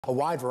A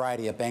wide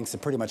variety of banks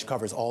that pretty much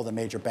covers all the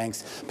major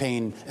banks,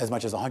 paying as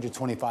much as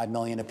 $125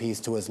 million apiece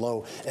to as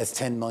low as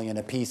 $10 million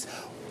apiece.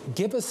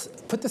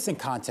 Put this in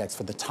context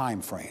for the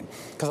time frame,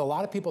 because a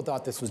lot of people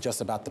thought this was just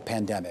about the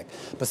pandemic,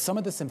 but some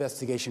of this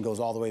investigation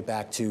goes all the way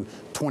back to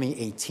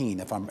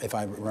 2018, if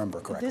I remember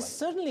correctly. This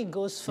certainly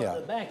goes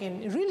further back,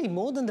 and really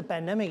more than the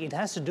pandemic, it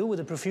has to do with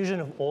the profusion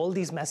of all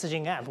these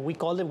messaging apps.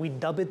 We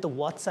dub it the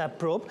WhatsApp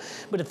probe,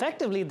 but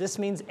effectively this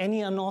means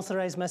any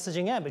unauthorized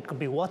messaging app. It could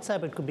be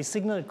WhatsApp, it could be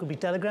Signal, it could be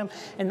Telegram,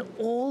 and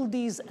all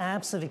these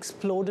apps have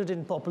exploded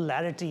in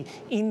popularity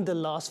in the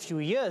last few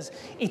years.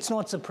 It's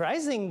not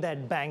surprising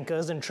that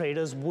bankers and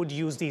traders would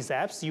use these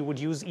apps. You would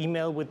use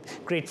email with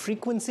great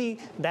frequency.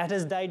 That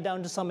has died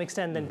down to some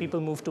extent. Then people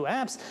move to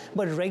apps.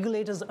 But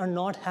regulators are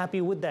not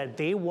happy with that.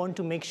 They want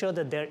to make sure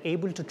that they're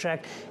able to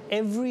track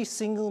every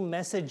single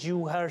message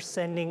you are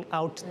sending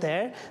out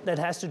there that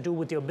has to do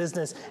with your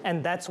business.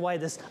 And that's why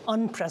this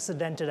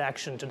unprecedented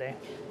action today.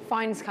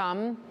 Fines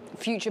come.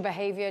 Future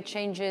behavior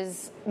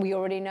changes we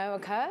already know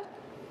occur?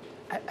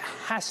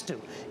 Has to.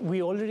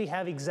 We already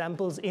have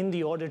examples in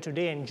the order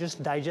today, and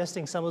just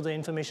digesting some of the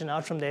information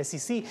out from the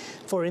SEC.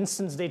 For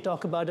instance, they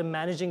talk about a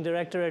managing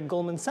director at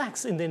Goldman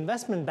Sachs in the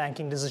investment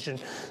banking division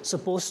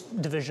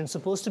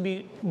supposed to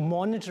be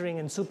monitoring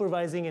and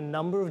supervising a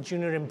number of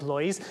junior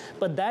employees,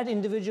 but that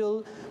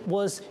individual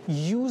was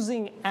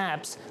using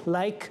apps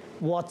like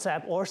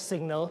WhatsApp or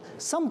Signal,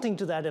 something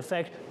to that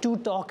effect, to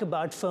talk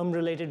about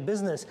firm-related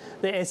business.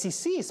 The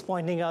SEC is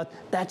pointing out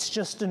that's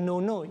just a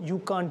no-no. You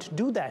can't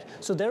do that.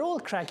 So they're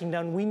all cracking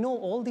down. We know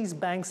all these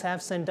banks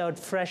have sent out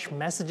fresh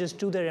messages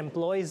to their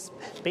employees,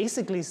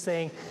 basically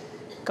saying,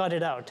 cut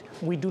it out.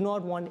 We do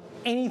not want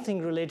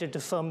anything related to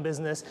firm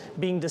business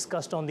being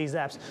discussed on these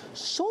apps.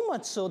 So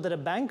much so that a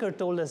banker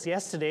told us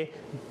yesterday,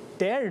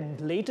 their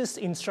latest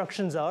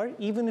instructions are,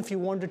 even if you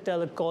want to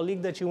tell a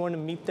colleague that you want to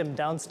meet them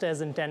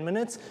downstairs in 10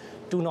 minutes,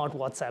 do not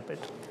WhatsApp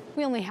it.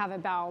 We only have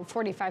about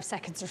 45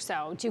 seconds or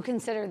so. Do you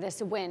consider this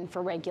a win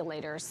for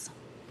regulators?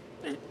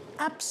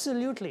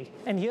 Absolutely.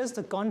 And here's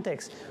the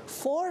context.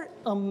 For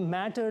a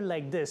matter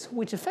like this,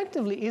 which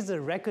effectively is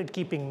a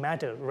record-keeping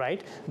matter,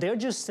 right? They're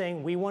just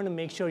saying, we want to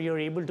make sure you're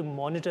able to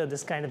monitor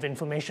this kind of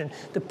information.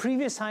 The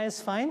previous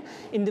highest fine,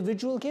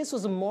 individual case,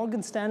 was a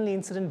Morgan Stanley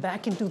incident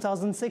back in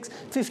 2006,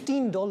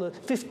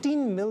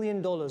 $15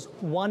 million,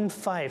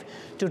 1-5.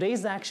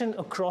 Today's action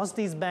across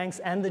these banks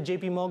and the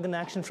JP Morgan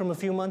action from a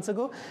few months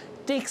ago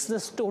takes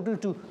this total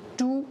to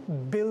 $2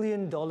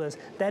 billion.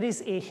 That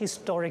is a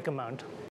historic amount.